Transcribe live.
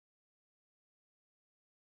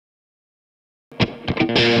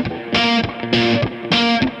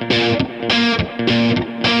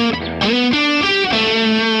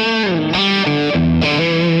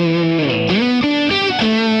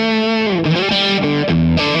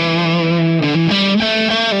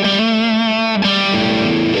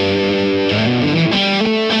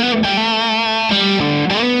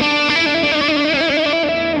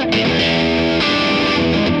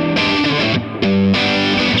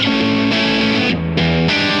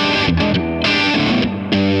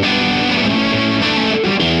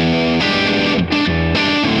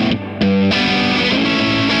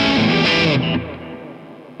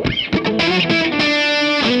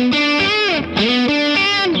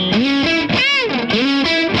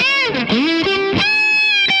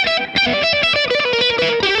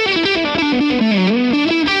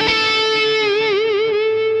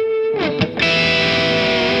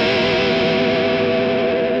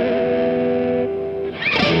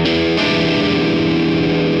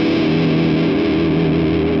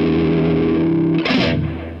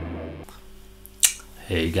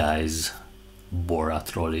Guys,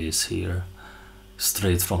 Borat Rolly is here,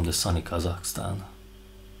 straight from the sunny Kazakhstan.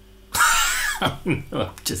 No,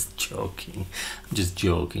 I'm just joking.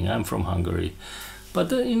 I'm from Hungary, but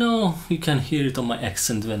you know, you can hear it on my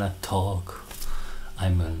accent when I talk.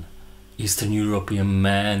 I'm an Eastern European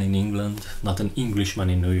man in England, not an Englishman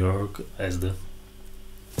in New York, as the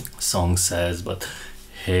song says. But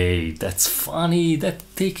hey, that's funny.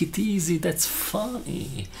 Take it easy. That's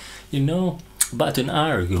funny, you know. About an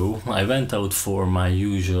hour ago, I went out for my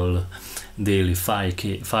usual daily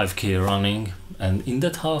 5K running, and in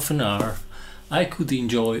that half an hour, I could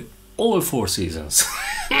enjoy all 4 seasons.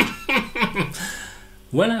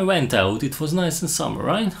 When I went out, it was nice and summer,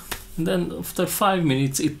 right? And then after 5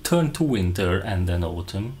 minutes, it turned to winter, and then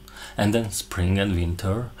autumn, and then spring and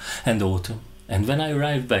winter, and autumn. And when I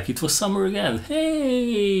arrived back, it was summer again.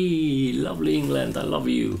 Hey, lovely England, I love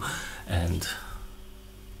you. And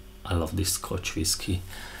I love this Scotch whiskey.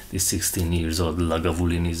 This 16 years old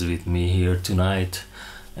Lagavulin is with me here tonight,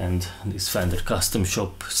 and this Fender Custom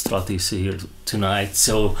Shop Strat is here tonight.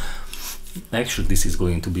 So actually this is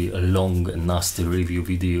going to be a long and nasty review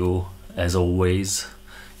video, as always.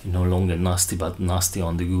 You know, long and nasty, but nasty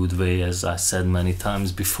on the good way, as I said many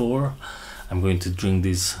times before. I'm going to drink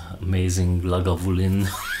this amazing Lagavulin.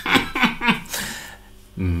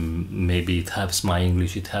 Maybe it helps my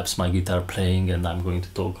English, it helps my guitar playing, and I'm going to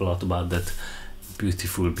talk a lot about that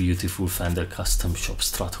beautiful Fender Custom Shop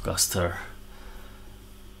Stratocaster.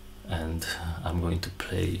 And I'm going to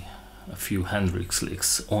play a few Hendrix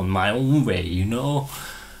licks on my own way, you know.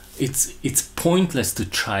 It's pointless to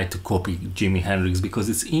try to copy Jimi Hendrix because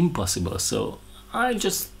it's impossible, so I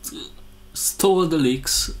just stole the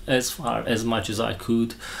licks as much as I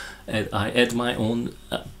could. And I add my own,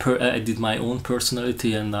 I did my own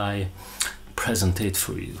personality, and I presented it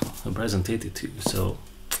to you. So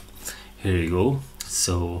here you go.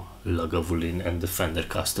 So Lagavulin and the Fender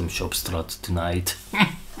Custom Shop Strat tonight.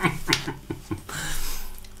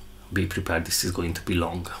 Be prepared, this is going to be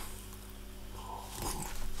long.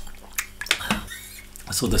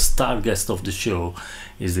 So the star guest of the show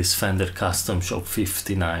is this Fender Custom Shop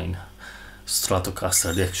 59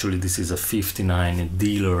 Stratocaster. Actually, this is a 59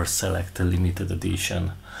 dealer select limited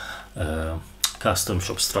edition Custom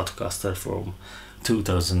Shop Stratocaster from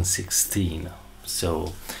 2016.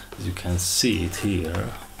 So as you can see it here,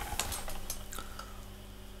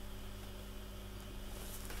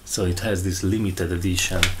 so it has this limited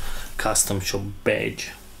edition Custom Shop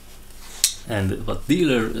badge. And what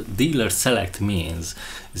dealer select means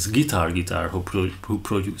is guitar who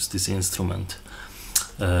produced this instrument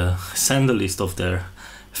send a list of their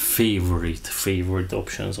favorite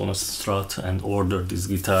options on a Strat and order this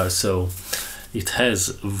guitar. So it has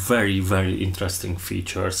very interesting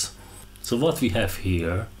features. So what we have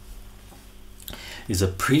here is a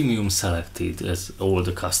premium selected, as all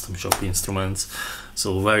the Custom Shop instruments.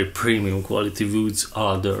 So very premium quality woods,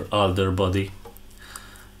 alder body,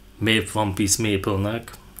 one-piece maple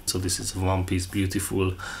neck. So this is a one-piece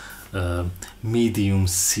beautiful medium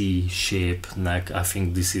C shape neck. I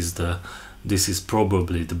think this is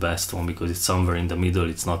probably the best one because it's somewhere in the middle.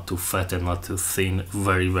 It's not too fat and not too thin.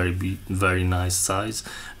 Very nice size,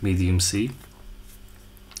 medium C,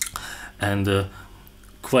 and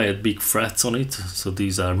quite big frets on it. So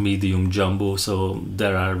these are medium jumbo. So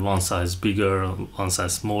there are one size bigger, one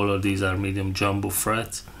size smaller. These are medium jumbo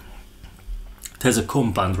frets. It has a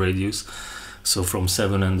compound radius, so from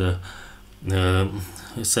 7 and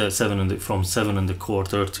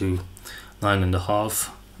 7.25 to 9.5.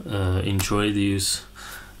 Enjoy these,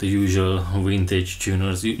 the usual vintage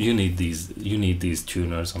tuners. You need these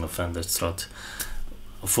tuners on a Fender Strat.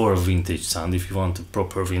 for a vintage sound. If you want a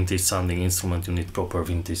proper vintage sounding instrument, you need proper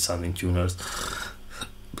vintage sounding tuners.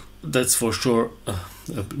 That's for sure. A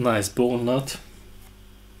nice bone nut.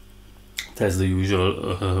 That's the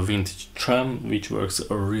usual vintage tram, which works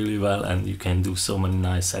really well, and you can do so many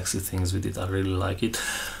nice sexy things with it. I really like it.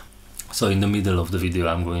 So in the middle of the video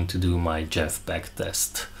I'm going to do my Jeff Beck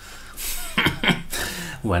test.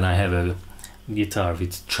 When I have a guitar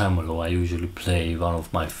with tremolo, I usually play one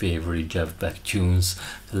of my favorite Jeff Beck tunes.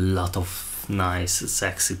 A lot of nice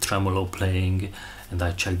sexy tremolo playing, and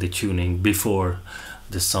I check the tuning before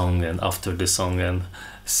the song and after the song and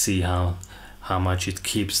see how much it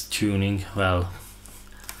keeps tuning. Well,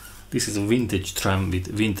 this is a vintage tram with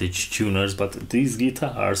vintage tuners, but this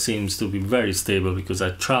guitar seems to be very stable because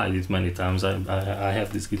I tried it many times. I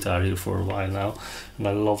have this guitar here for a while now, and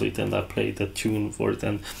I love it, and I played a tune for it,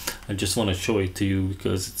 and I just want to show it to you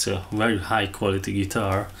because it's a very high quality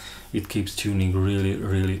guitar. It keeps tuning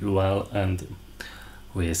really well, and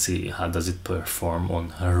we'll see how does it perform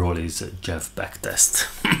on Rolly's Jeff Beck test.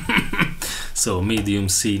 So medium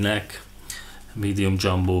C neck, medium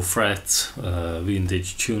jumbo frets,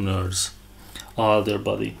 vintage tuners, alder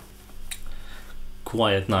body,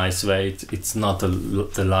 quite nice weight. It's not the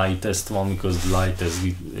lightest one, because the lightest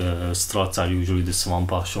Strats are usually the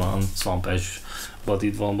swamp ash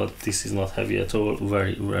bodied one, but this is not heavy at all.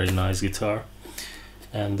 Very nice guitar.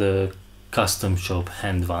 And the custom shop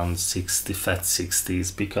hand 160 Fat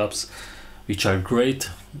 60s pickups, which are great,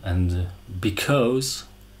 and because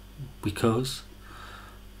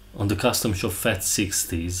on the custom shop Fat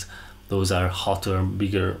 60s, those are hotter,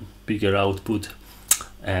 bigger output,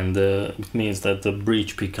 and it means that the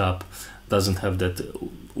bridge pickup doesn't have that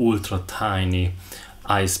ultra tiny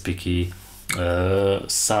ice picky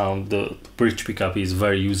sound. The bridge pickup is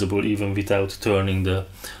very usable even without turning the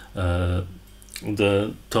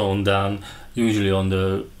tone down. Usually on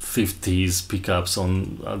the 50s pickups,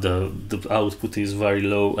 on the output is very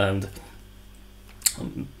low and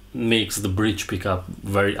makes the bridge pickup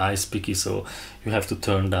very ice picky, so you have to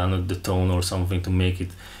turn down the tone or something to make it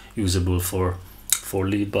usable for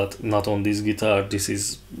lead. But not on this guitar. This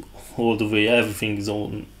is all the way, everything is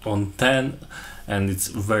on 10, and it's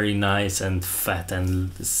very nice and fat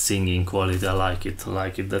and singing quality. I like it.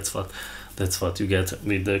 That's what you get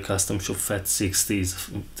with the custom shop Fat 60s.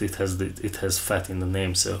 It has fat in the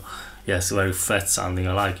name, so yes, very fat sounding.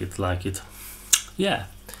 I like it. Yeah,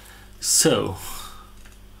 so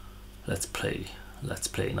let's play,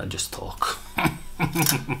 not just talk.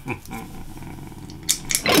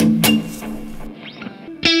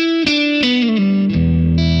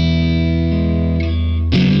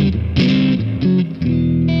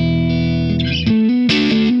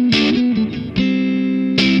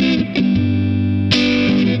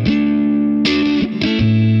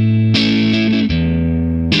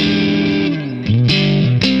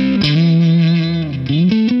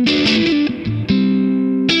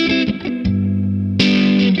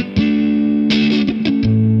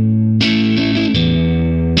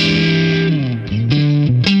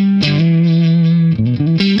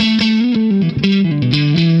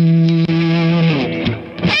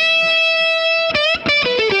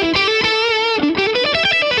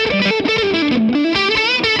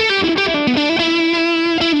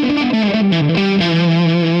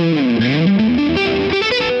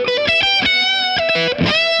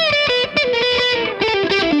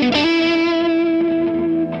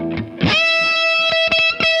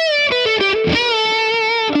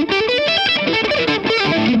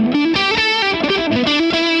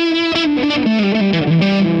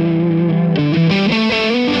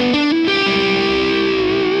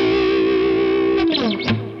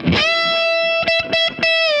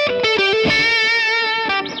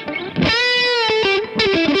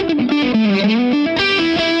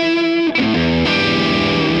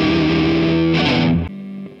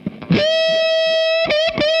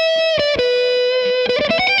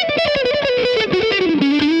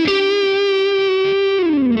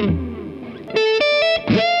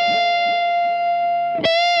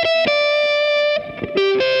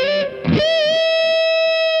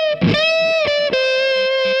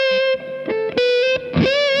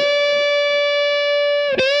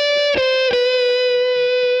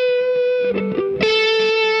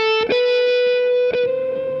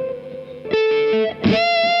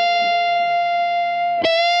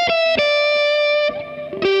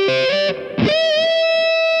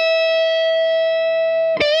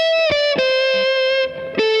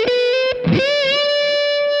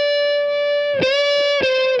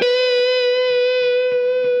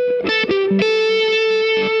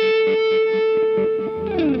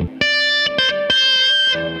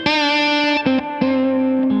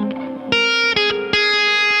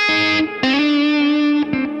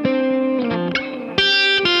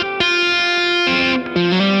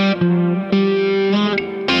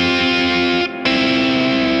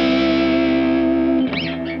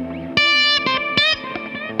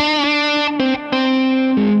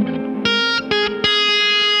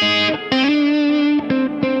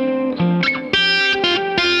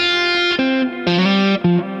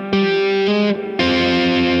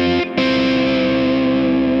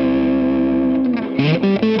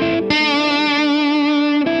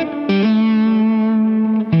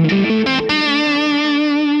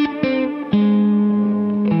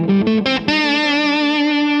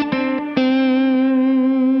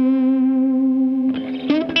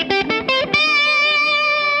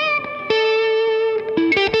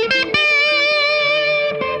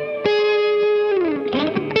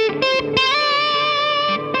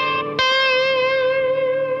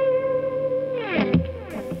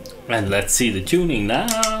 And let's see the tuning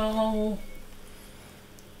now.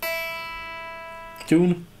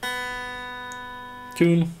 Tune,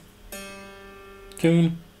 tune,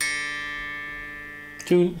 tune,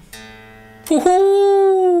 tune.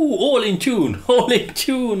 Woohoo! All in tune, all in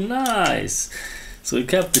tune, nice. So we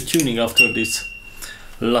kept the tuning after this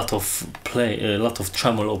lot of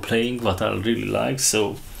tremolo playing, what I really like.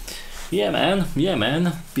 So yeah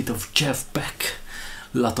man, bit of Jeff Beck,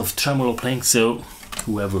 lot of tremolo playing. So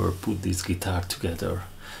whoever put this guitar together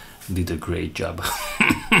did a great job.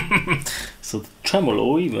 So the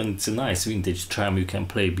tremolo, even it's a nice vintage trem, you can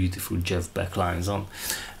play beautiful Jeff Beck lines on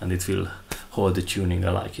and it will hold the tuning.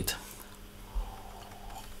 I like it.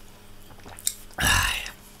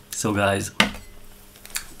 So guys,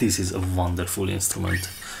 this is a wonderful instrument,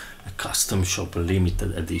 a custom shop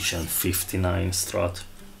limited edition 59 Strat.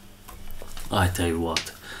 I tell you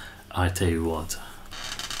what,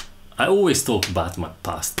 I always talk about my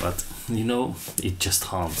past, but you know, it just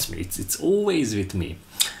haunts me. It's always with me.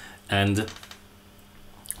 And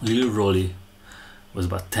little Rolly was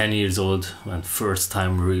about 10 years old when first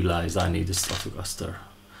time realized I need a Stratocaster.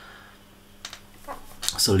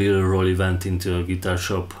 So little Rolly went into a guitar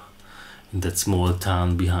shop in that small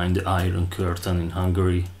town behind the Iron Curtain in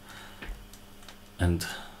Hungary, and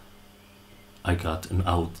I got an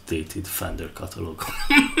outdated Fender catalog.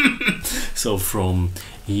 So from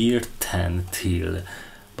year 10 till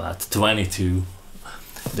about 22,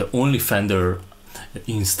 the only Fender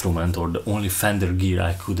instrument or the only Fender gear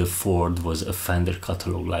I could afford was a Fender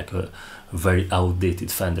catalog, like a very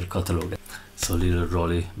outdated Fender catalog. So little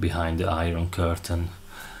Rolly behind the Iron Curtain,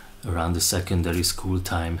 around the secondary school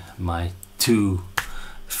time, my two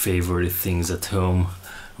favorite things at home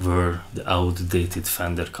were the outdated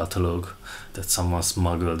Fender catalog that someone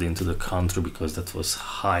smuggled into the country because that was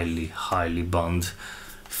highly banned.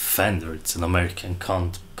 Fender, it's an American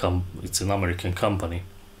company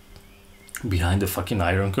behind the fucking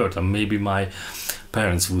Iron Curtain. Maybe my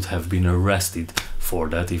parents would have been arrested for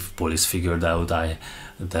that if police figured out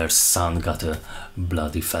their son got a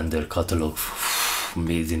bloody Fender catalog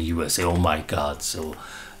made in USA. Oh my god. So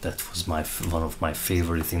that was one of my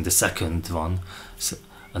favorite things. The second one, so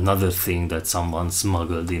another thing that someone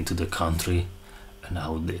smuggled into the country, an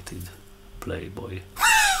outdated Playboy.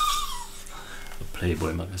 A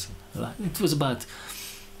Playboy magazine.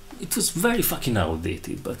 It was very fucking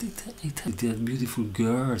outdated, but it had beautiful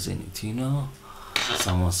girls in it, you know.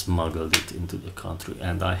 Someone smuggled it into the country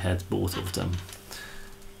and I had both of them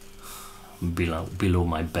below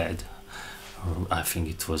my bed. I think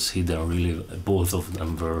it was hidden, really. Both of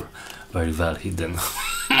them were very well hidden.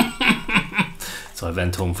 So I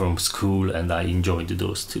went home from school and I enjoyed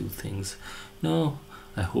those two things. No,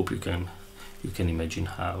 I hope you can imagine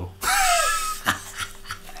how.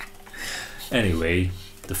 Anyway,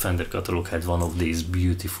 the Fender catalog had one of these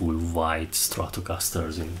beautiful white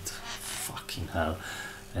Stratocasters in it. Fucking hell.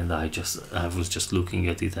 And I was just looking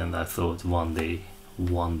at it and I thought one day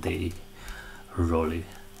Rolly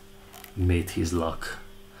made his luck.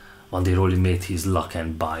 One day Rolly made his luck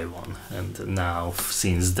and buy one. And now,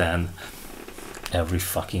 since then, every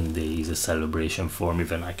fucking day is a celebration for me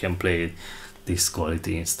when I can play this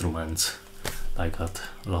quality instruments. I got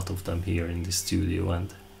a lot of them here in the studio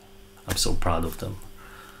and I'm so proud of them.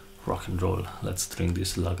 Rock and roll. Let's drink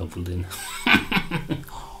this Lagavulin.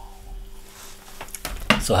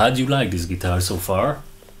 So how do you like this guitar so far?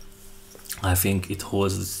 I think it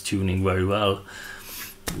holds its tuning very well.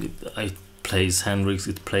 It plays Hendrix,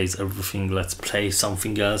 it plays everything. Let's play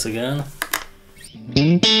something else again.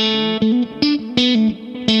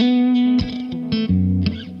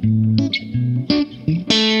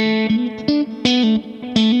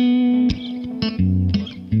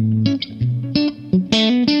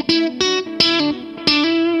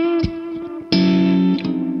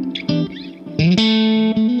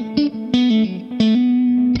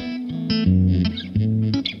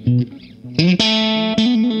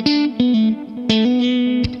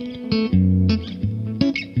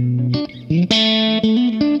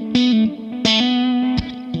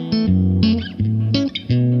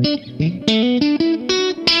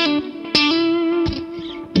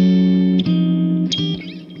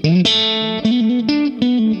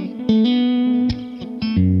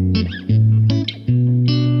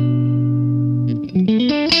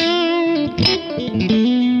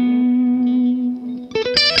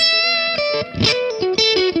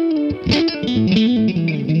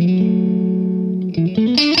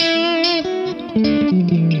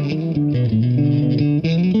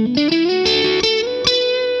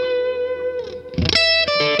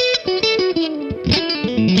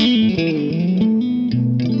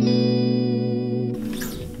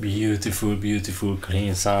 Beautiful, beautiful,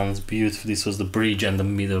 clean sounds, beautiful. This was the bridge and the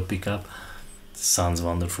middle pickup. It sounds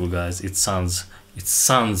wonderful, guys. It sounds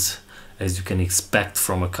as you can expect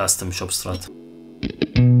from a custom shop Strat.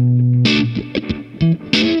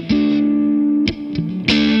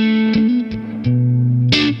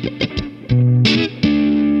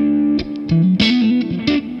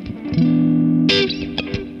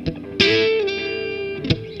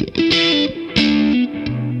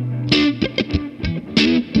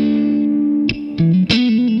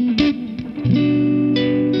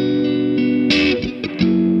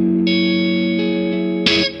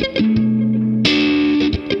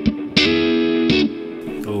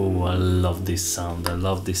 I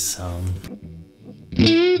love this sound.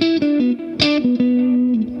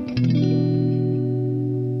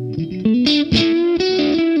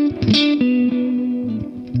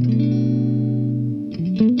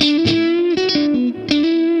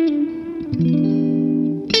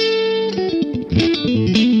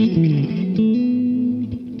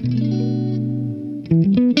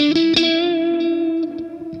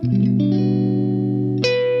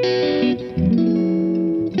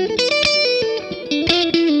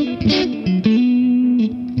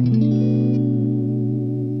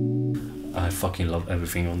 I fucking love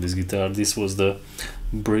everything on this guitar. This was the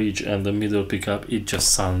bridge and the middle pickup. It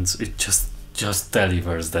just sounds, it just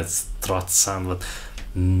delivers that Strat sound that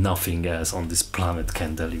nothing else on this planet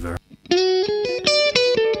can deliver.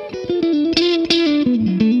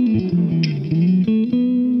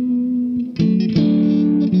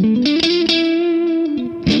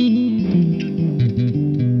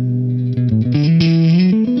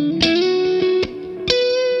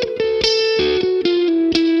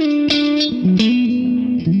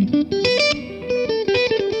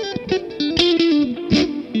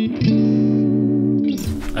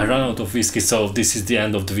 I ran out of whiskey, so this is the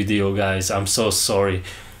end of the video, guys. I'm so sorry.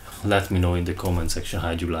 Let me know in the comment section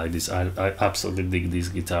how you like this. I absolutely dig this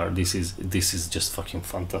guitar. This is just fucking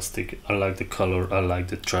fantastic. I like the color, I like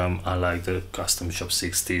the drum, I like the custom shop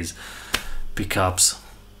 60s pickups.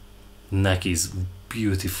 Neck is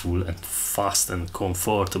beautiful and fast and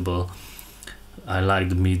comfortable. I like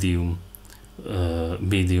the medium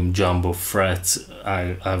jumbo frets.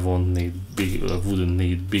 I wouldn't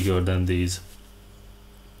need bigger than these.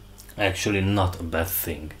 Actually, not a bad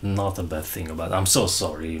thing about it. I'm so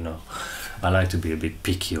sorry, you know, I like to be a bit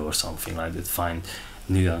picky or something like that, find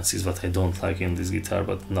nuances what I don't like in this guitar,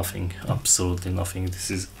 but nothing, absolutely nothing. This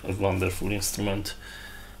is a wonderful instrument.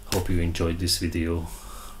 Hope you enjoyed this video.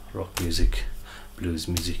 Rock music, blues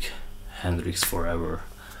music, Hendrix forever.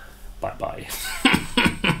 Bye bye.